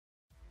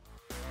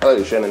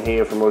Hello, Shannon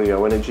here from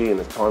Audio Energy, and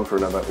it's time for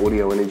another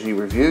Audio Energy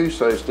review,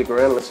 so stick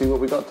around, let's see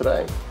what we got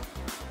today.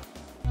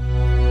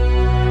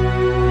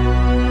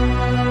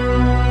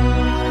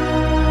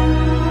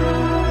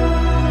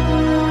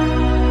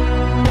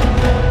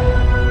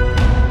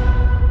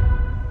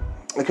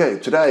 Okay,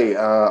 today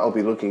I'll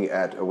be looking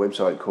at a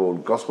website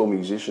called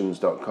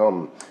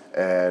gospelmusicians.com,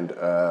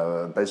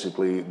 and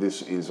basically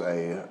this is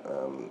a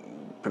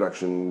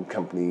production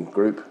company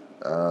group,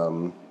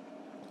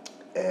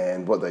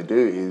 and what they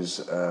do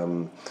is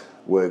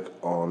work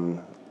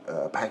on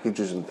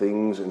packages and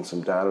things and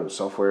some data and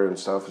software and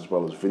stuff, as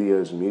well as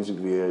videos and music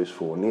videos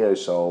for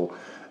neo-soul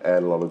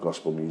and a lot of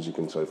gospel music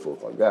and so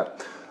forth like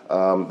that.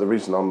 The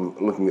reason I'm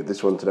looking at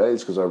this one today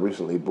is because I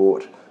recently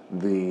bought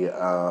the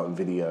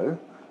video,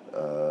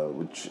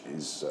 which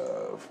is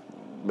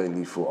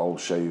mainly for, I'll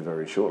show you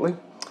very shortly,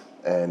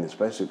 and it's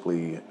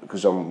basically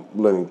because I'm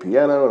learning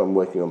piano and I'm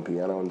working on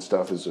piano and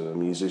stuff as a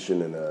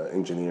musician and an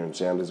engineer and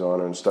sound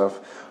designer and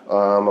stuff.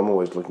 I'm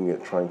always looking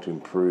at trying to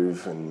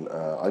improve, and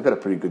I got a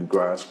pretty good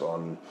grasp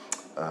on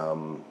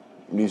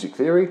music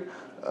theory,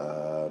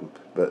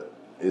 but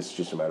it's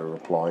just a matter of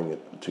applying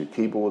it to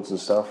keyboards and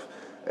stuff.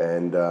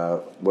 And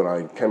when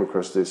I came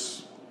across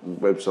this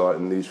website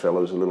and these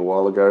fellows a little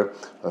while ago,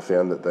 I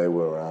found that they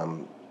were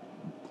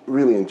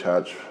really in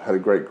touch, had a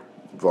great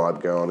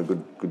vibe going, a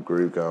good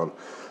groove going,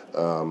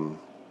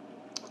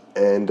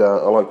 and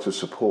I like to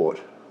support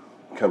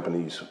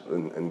companies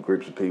and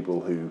groups of people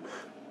who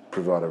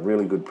provide a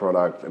really good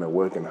product and are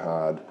working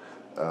hard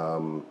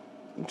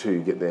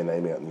to get their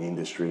name out in the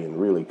industry and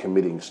really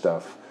committing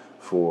stuff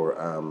for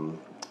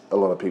a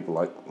lot of people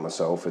like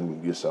myself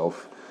and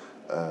yourself,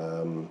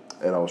 and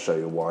I'll show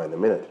you why in a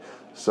minute.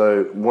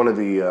 So one of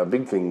the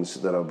big things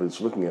that I was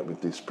looking at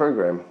with this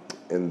program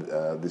and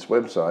this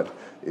website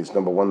is,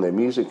 number one, their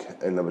music,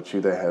 and number two,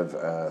 they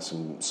have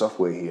some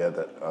software here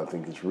that I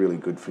think is really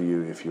good for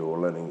you if you're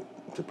learning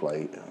to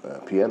play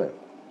piano.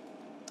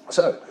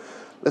 So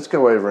let's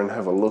go over and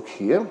have a look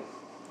here.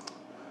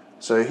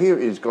 So here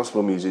is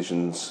Gospel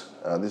Musicians.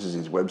 This is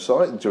his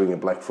website, doing a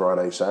Black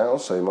Friday sale,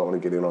 so you might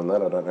want to get in on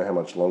that. I don't know how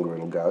much longer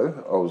it'll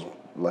go. I was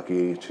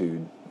lucky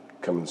to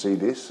come and see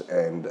this,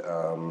 and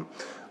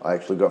I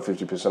actually got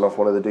 50% off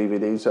one of the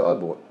DVDs that I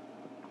bought.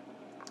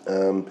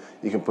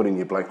 You can put in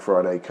your Black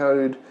Friday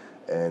code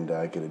and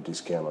get a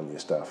discount on your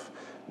stuff.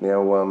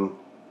 Now,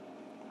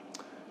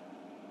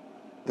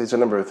 there's a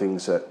number of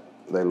things that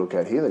they look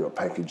at here. They've got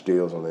package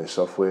deals on their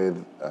software.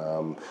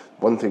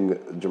 One thing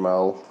that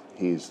Jamal,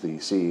 he's the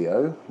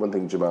CEO, one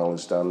thing Jamal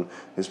has done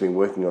has been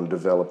working on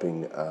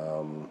developing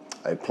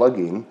a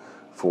plugin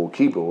for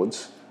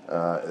keyboards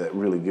that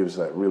really gives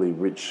that really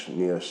rich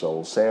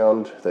neo-soul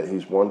sound that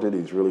he's wanted.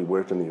 He's really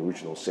worked on the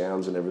original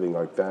sounds and everything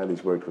like that.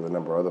 He's worked with a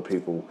number of other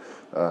people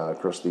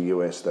across the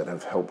US that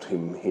have helped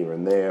him here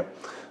and there,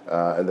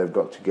 and they've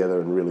got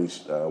together and really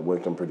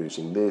worked on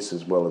producing this,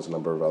 as well as a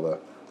number of other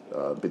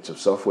bits of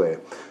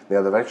software.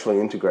 Now, they've actually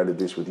integrated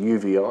this with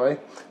UVI,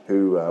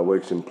 who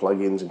works in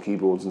plugins and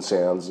keyboards and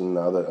sounds and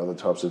other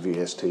types of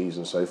VSTs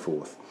and so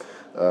forth.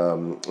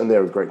 And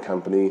they're a great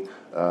company.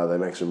 They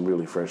make some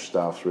really fresh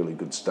stuff, really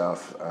good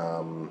stuff.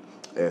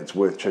 It's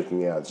worth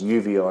checking out. It's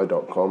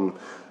uvi.com,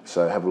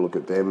 so have a look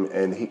at them.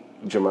 And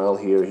Jamal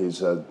here has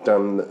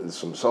done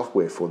some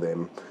software for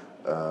them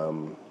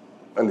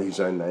under his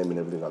own name and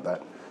everything like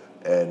that,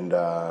 and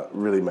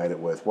really made it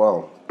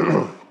worthwhile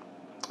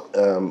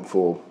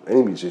for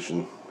any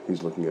musician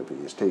who's looking at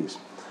VSTs.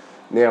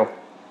 Now,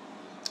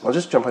 I'll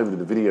just jump over to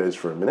the videos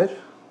for a minute.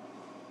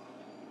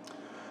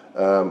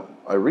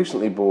 I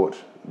recently bought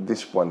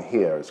this one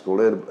here. It's called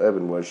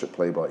Urban Worship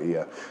Play by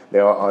Ear.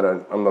 Now,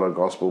 I'm not a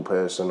gospel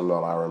person, I'm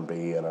not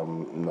R&B, and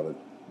I'm not a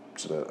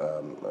sort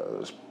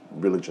of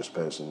religious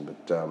person,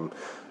 but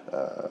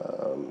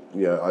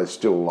yeah, I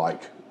still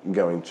like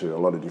going to a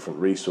lot of different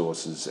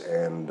resources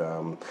and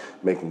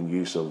making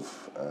use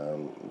of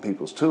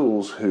people's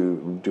tools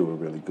who do a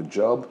really good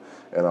job,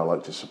 and I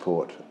like to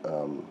support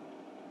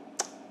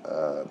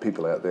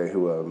people out there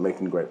who are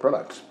making great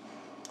products.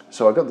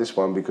 So I got this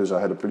one because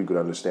I had a pretty good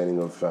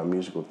understanding of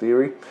musical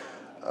theory.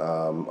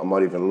 I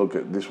might even look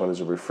at this one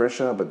as a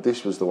refresher, but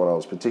this was the one I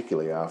was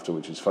particularly after,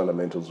 which is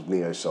Fundamentals of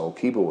Neo-Soul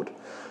Keyboard.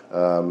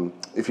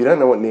 If you don't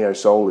know what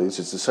Neo-Soul is,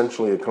 it's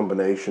essentially a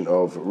combination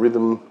of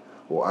rhythm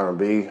or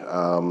R&B,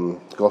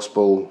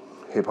 gospel,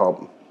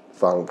 hip-hop,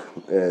 funk,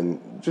 and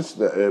just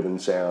the urban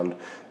sound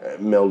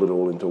melded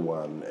all into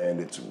one.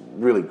 And it's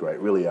really great,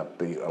 really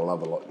upbeat. I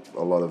love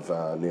a lot of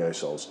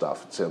Neo-Soul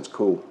stuff. It sounds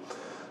cool.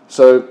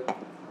 So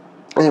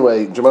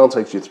anyway, Jamal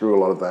takes you through a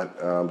lot of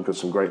that. We've got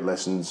some great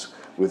lessons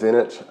within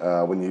it.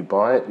 When you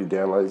buy it, you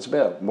download it. It's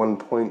about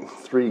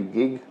 1.3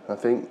 gig, I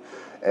think,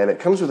 and it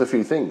comes with a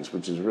few things,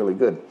 which is really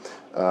good.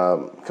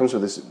 It comes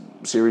with this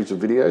series of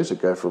videos that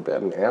go for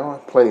about an hour.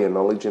 Plenty of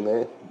knowledge in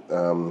there.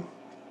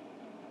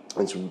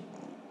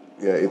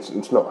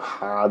 It's not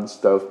hard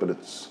stuff, but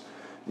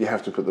you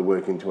have to put the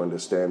work in to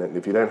understand it. And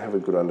if you don't have a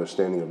good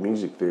understanding of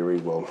music theory,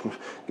 well,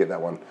 get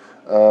that one.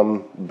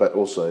 But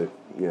also,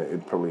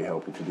 it'd probably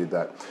help if you did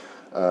that.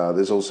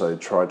 There's also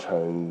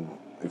tritone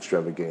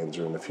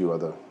Extravaganza and a few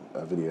other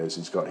videos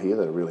he's got here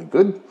that are really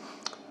good.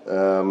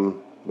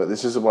 But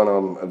this is the one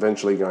I'm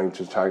eventually going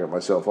to target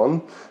myself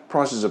on.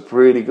 Prices are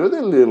pretty good.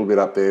 They're a little bit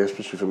up there,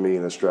 especially for me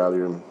in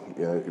Australia. And,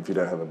 you know, if you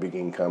don't have a big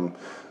income,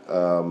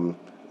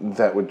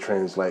 that would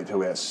translate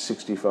to about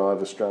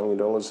 65 Australian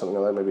dollars, something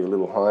like that, maybe a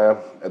little higher.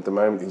 At the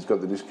moment, he's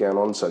got the discount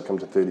on, so it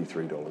comes to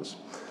 $33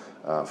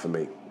 for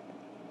me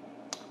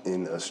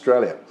in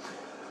Australia.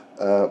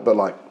 But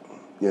like,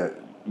 you know,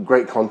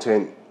 great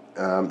content.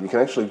 You can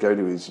actually go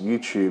to his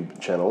YouTube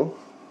channel.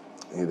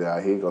 Here they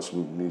are here, got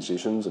some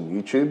musicians on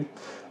YouTube.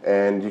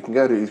 And you can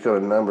go to, he's got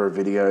a number of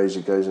videos,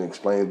 he goes and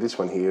explains. This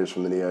one here is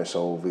from the Neo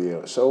Soul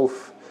video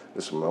itself.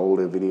 There's some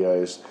older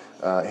videos.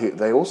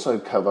 They also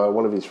cover,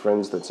 one of his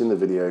friends that's in the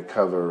video,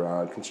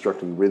 cover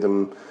constructing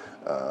rhythm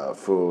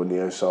for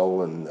Neo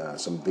Soul and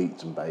some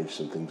beats and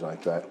bass and things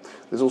like that.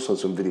 There's also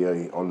some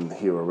video on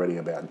here already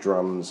about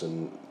drums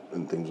and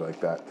things like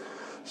that.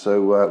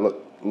 So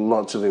look,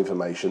 lots of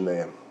information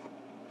there.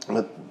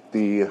 But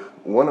the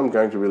one I'm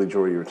going to really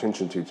draw your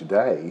attention to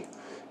today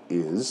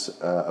is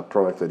a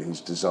product that he's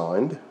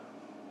designed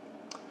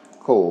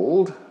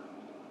called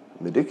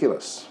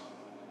Midiculous.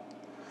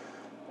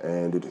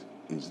 And it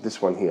is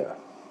this one here.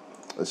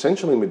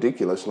 Essentially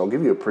Midiculous, and I'll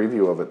give you a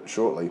preview of it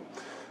shortly.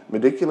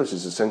 Midiculous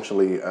is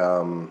essentially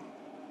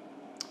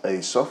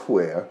a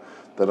software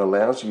that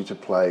allows you to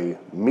play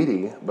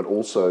MIDI but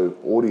also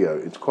audio.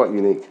 It's quite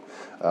unique.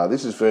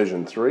 This is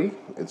version 3.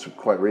 It's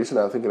quite recent.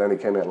 I think it only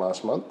came out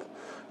last month.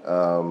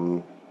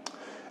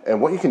 And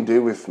what you can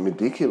do with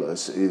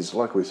Midiculous is,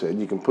 like we said,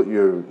 you can put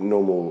your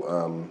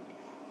normal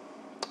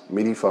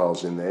MIDI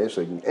files in there.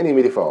 So you can, any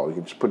MIDI file, you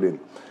can just put it in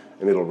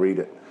and it'll read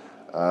it.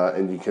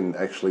 And you can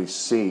actually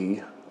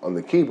see on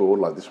the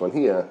keyboard, like this one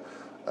here,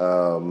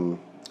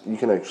 you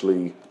can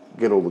actually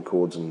get all the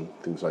chords and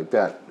things like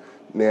that.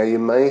 Now, you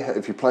may,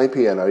 if you play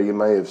piano, you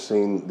may have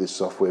seen this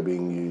software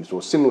being used,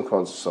 or similar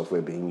kinds of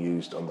software being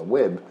used on the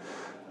web,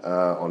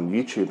 on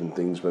YouTube and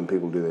things when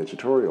people do their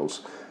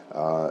tutorials.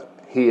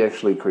 He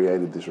actually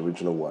created this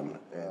original one.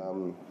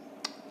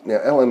 Now,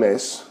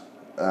 LMS,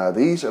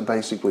 these are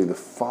basically the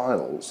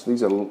files.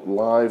 These are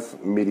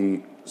live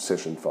MIDI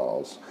session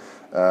files,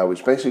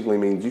 which basically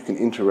means you can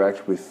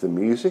interact with the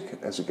music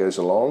as it goes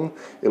along.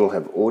 It'll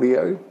have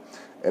audio,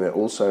 and it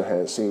also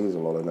has, see, there's a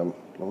lot of them.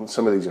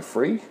 Some of these are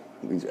free,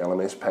 these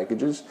LMS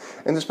packages,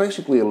 and it's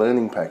basically a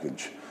learning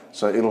package.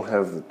 So it'll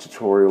have the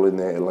tutorial in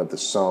there, it'll have the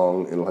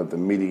song, it'll have the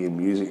MIDI and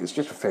music. It's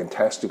just a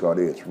fantastic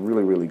idea. It's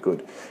really, really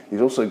good. He's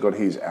also got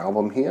his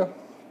album here,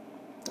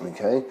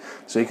 okay?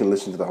 So you can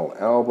listen to the whole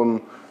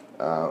album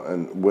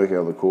and work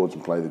out the chords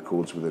and play the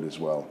chords with it as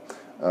well.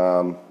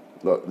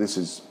 Look, this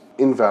is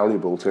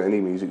invaluable to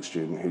any music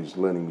student who's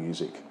learning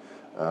music,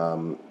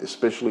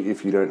 especially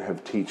if you don't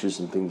have teachers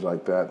and things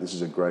like that. This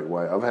is a great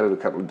way. I've had it a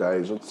couple of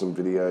days, looked at some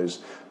videos,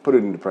 put it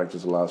into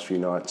practice the last few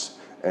nights,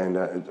 and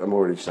I'm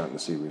already starting to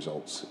see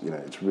results. You know,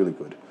 it's really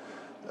good.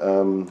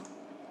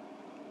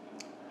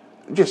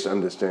 Just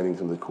understanding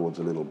some of the chords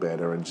a little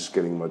better and just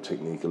getting my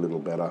technique a little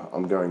better.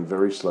 I'm going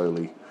very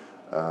slowly,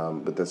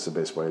 but that's the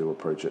best way to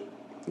approach it.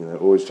 You know,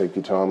 always take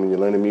your time when you're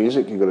learning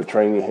music. You've got to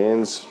train your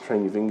hands,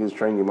 train your fingers,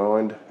 train your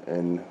mind,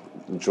 and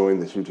join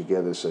the two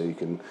together so you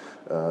can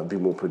be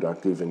more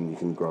productive and you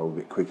can grow a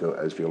bit quicker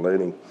as you're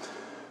learning.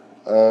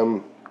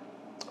 All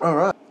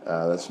right.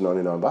 That's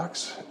 99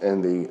 bucks,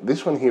 and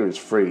this one here is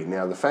free.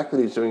 Now, the fact that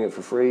he's doing it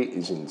for free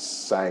is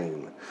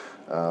insane.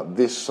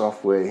 This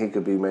software, he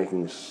could be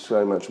making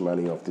so much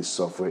money off this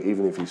software,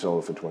 even if he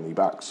sold it for 20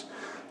 bucks.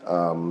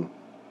 But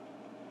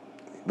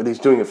he's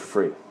doing it for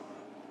free,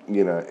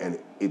 you know, and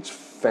it's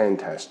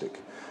fantastic.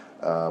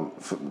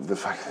 For the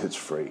fact that it's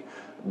free,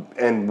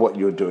 and what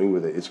you're doing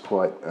with it is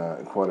quite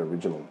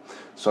original.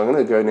 So I'm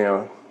going to go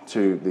now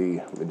to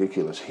the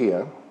Midiculous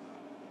here,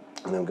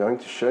 and I'm going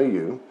to show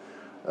you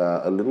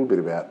a little bit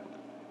about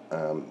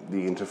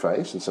the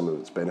interface and some of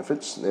its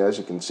benefits. Now, as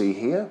you can see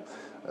here,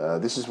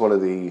 this is one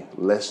of the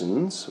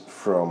lessons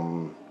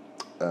from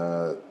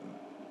the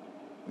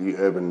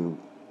Urban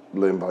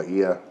Learn by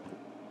Ear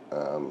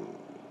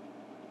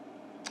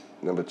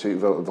number 2,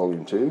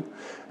 volume 2,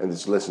 and this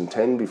is lesson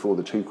 10 before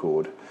the 2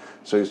 chord.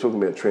 So he's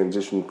talking about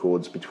transition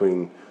chords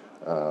between,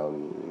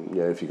 you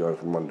know, if you go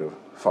from 1 to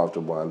 5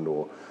 to 1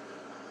 or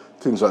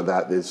things like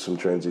that. There's some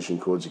transition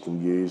chords you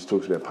can use.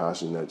 Talks about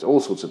passing notes,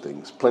 all sorts of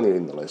things. Plenty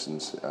in the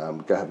lessons.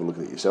 Go have a look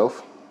at it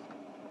yourself.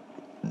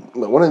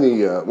 But one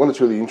or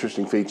two of the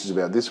interesting features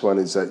about this one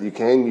is that you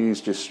can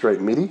use just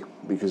straight MIDI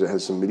because it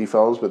has some MIDI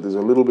files, but there's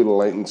a little bit of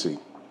latency.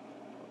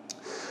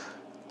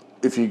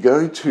 If you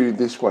go to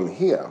this one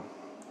here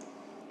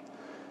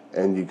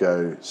and you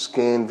go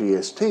scan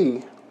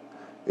VST,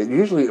 it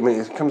usually, I mean,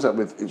 it comes up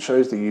with, it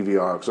shows the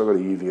UVI, because I've got a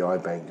UVI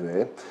bank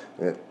there.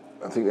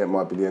 I think that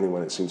might be the only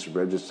one it seems to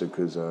register,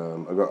 because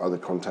I've got other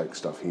contact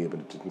stuff here, but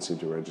it didn't seem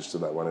to register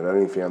that one. It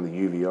only found the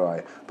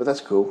UVI, but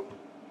that's cool.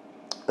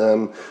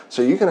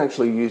 So you can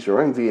actually use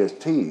your own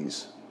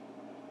VSTs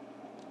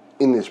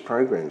in this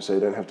program, so you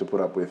don't have to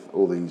put up with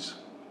all these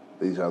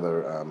these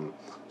other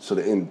sort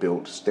of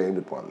inbuilt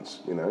standard ones,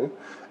 you know,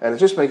 and it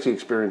just makes the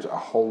experience a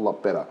whole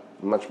lot better,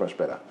 much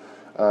better.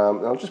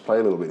 I'll just play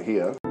a little bit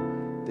here.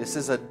 This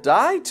is a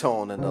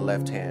ditone in the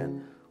left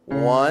hand.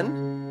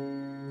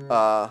 One,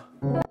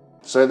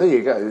 So there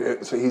you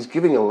go. So he's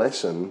giving a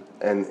lesson,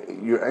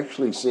 and you're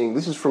actually seeing,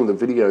 this is from the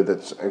video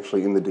that's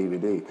actually in the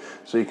DVD.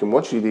 So you can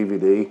watch your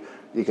DVD,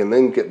 you can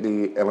then get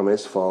the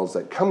LMS files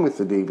that come with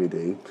the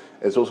DVD.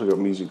 It's also got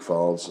music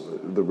files,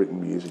 the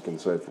written music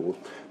and so forth.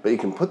 But you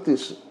can put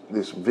this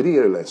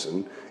video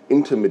lesson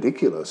into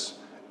Midiculous,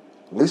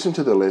 listen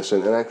to the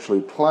lesson, and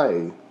actually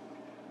play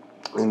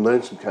and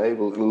learn some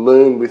cable, and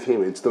learn with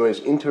him. It's the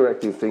most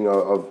interactive thing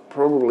I've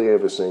probably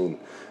ever seen.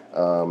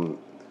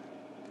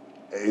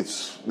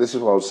 This is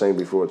what I was saying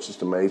before. It's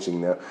just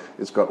amazing. Now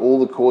it's got all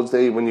the chords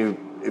there.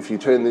 If you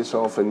turn this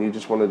off and you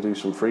just want to do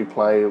some free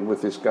play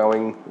with this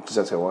going, because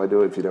that's how I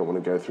do it. If you don't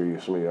want to go through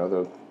some of your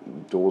other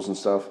doors and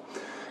stuff,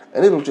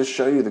 and it'll just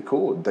show you the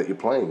chord that you're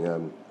playing.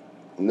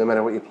 No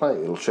matter what you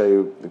play, it'll show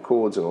you the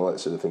chords and all that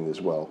sort of thing as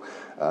well.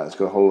 It's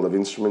got a whole lot of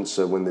instruments,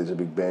 so when there's a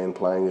big band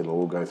playing, it'll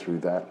all go through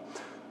that.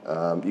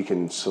 You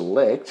can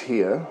select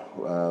here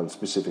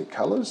specific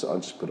colours. I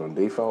just put on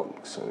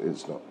default, so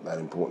it's not that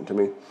important to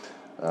me.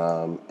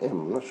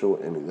 I'm not sure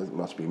what M is. That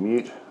must be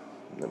mute.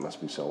 That must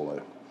be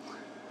solo.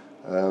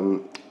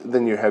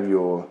 Then you have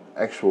your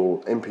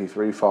actual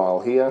MP3 file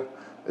here,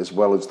 as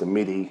well as the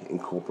Midi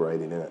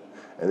incorporated in it.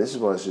 And this is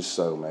why it's just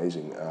so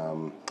amazing.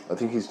 I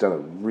think he's done a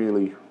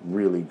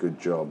really good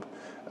job.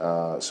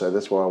 So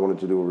that's why I wanted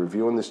to do a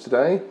review on this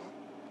today,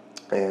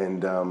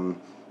 and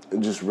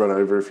just run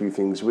over a few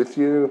things with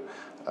you.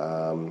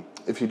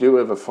 If you do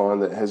ever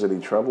find that it has any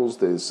troubles,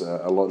 there's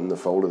a lot in the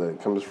folder that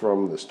it comes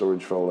from, the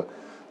storage folder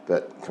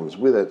that comes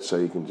with it, so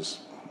you can just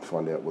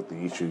find out what the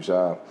issues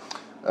are.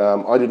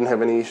 I didn't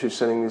have any issues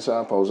setting this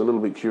up. I was a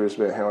little bit curious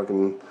about how I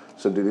can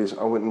sort of do this.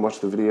 I went and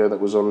watched the video that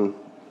was on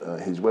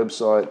his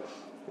website,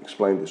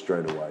 explained it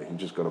straight away. You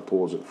just got to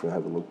pause it for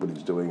have a look what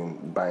he's doing,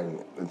 and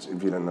bang,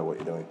 if you don't know what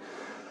you're doing.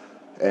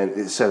 And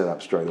it set it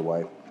up straight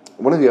away.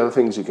 One of the other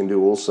things you can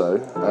do also,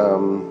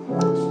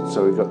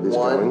 so we've got this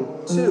going.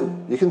 1,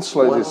 2. You can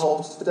slow this,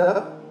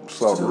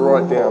 slow it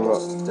right down.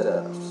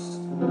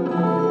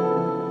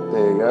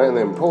 There you go, and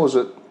then pause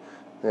it.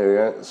 There you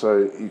go. So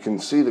you can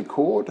see the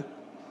chord.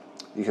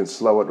 You can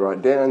slow it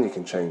right down. You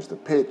can change the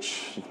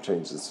pitch. You can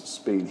change the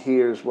speed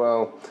here as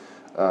well.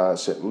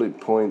 Set loop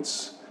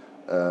points.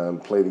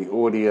 Play the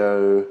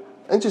audio,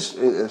 and just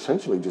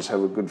essentially just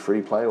have a good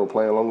free play or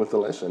play along with the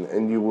lesson,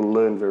 and you will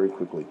learn very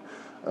quickly.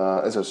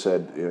 As I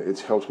said, it's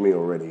helped me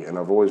already, and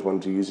I've always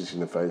wanted to use this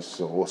interface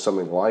or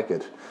something like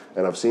it,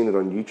 and I've seen it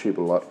on YouTube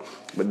a lot,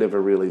 but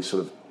never really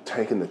sort of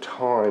taken the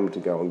time to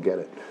go and get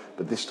it.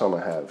 But this time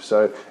I have.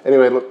 So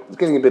anyway, look, it's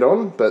getting a bit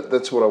on, but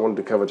that's what I wanted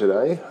to cover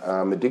today.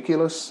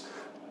 Midiculous,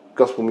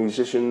 gospel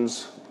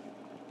musicians,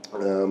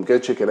 go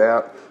check it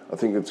out. I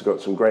think it's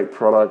got some great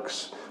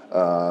products.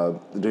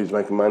 The dude's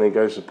making money,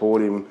 go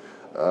support him.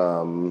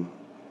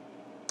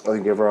 I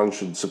think everyone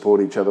should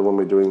support each other when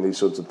we're doing these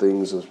sorts of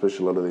things,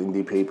 especially a lot of the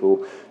indie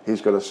people.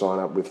 He's got to sign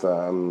up with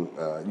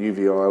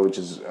UVI, which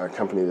is a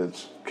company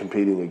that's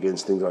competing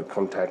against things like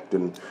Contact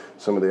and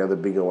some of the other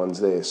bigger ones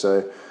there.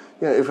 So,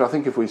 yeah, I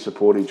think if we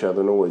support each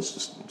other and always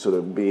just sort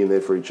of be in there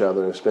for each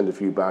other and spend a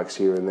few bucks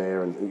here and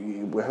there,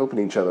 and we're helping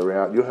each other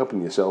out, you're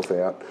helping yourself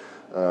out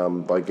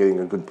by getting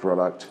a good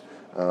product.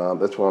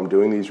 That's why I'm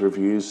doing these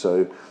reviews,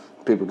 so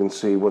people can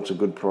see what's a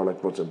good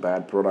product, what's a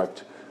bad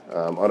product.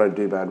 I don't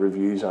do bad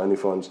reviews. I only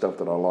find stuff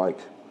that I like,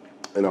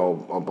 and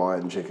I'll buy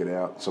it and check it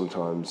out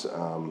sometimes.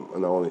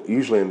 And I'll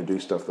usually only do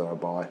stuff that I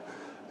buy,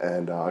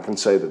 and I can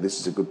say that this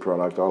is a good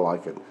product. I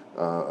like it.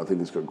 I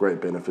think it's got great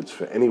benefits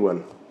for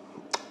anyone,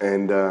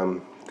 and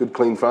good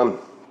clean fun.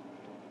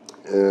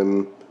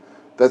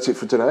 That's it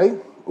for today.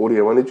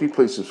 Audio Energy.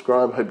 Please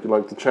subscribe. Hope you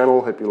like the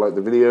channel. Hope you like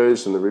the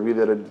videos and the review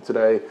that I did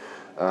today.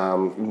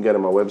 You can go to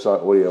my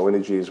website, Audio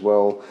Energy, as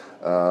well.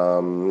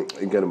 You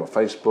can go to my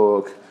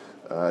Facebook.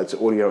 It's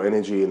Audio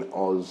Energy in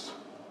Oz,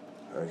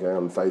 okay,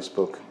 on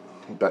Facebook.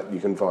 But you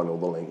can find all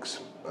the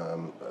links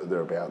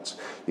thereabouts.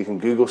 You can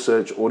Google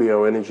search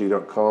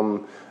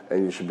audioenergy.com,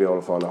 and you should be able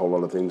to find a whole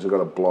lot of things. I've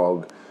got a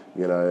blog,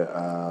 you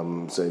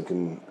know, so you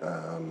can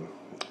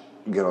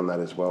get on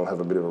that as well, have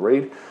a bit of a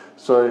read.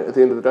 So at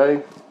the end of the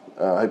day,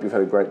 I hope you've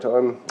had a great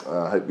time.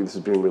 I hope this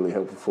has been really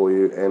helpful for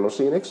you, and I'll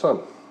see you next time.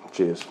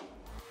 Cheers.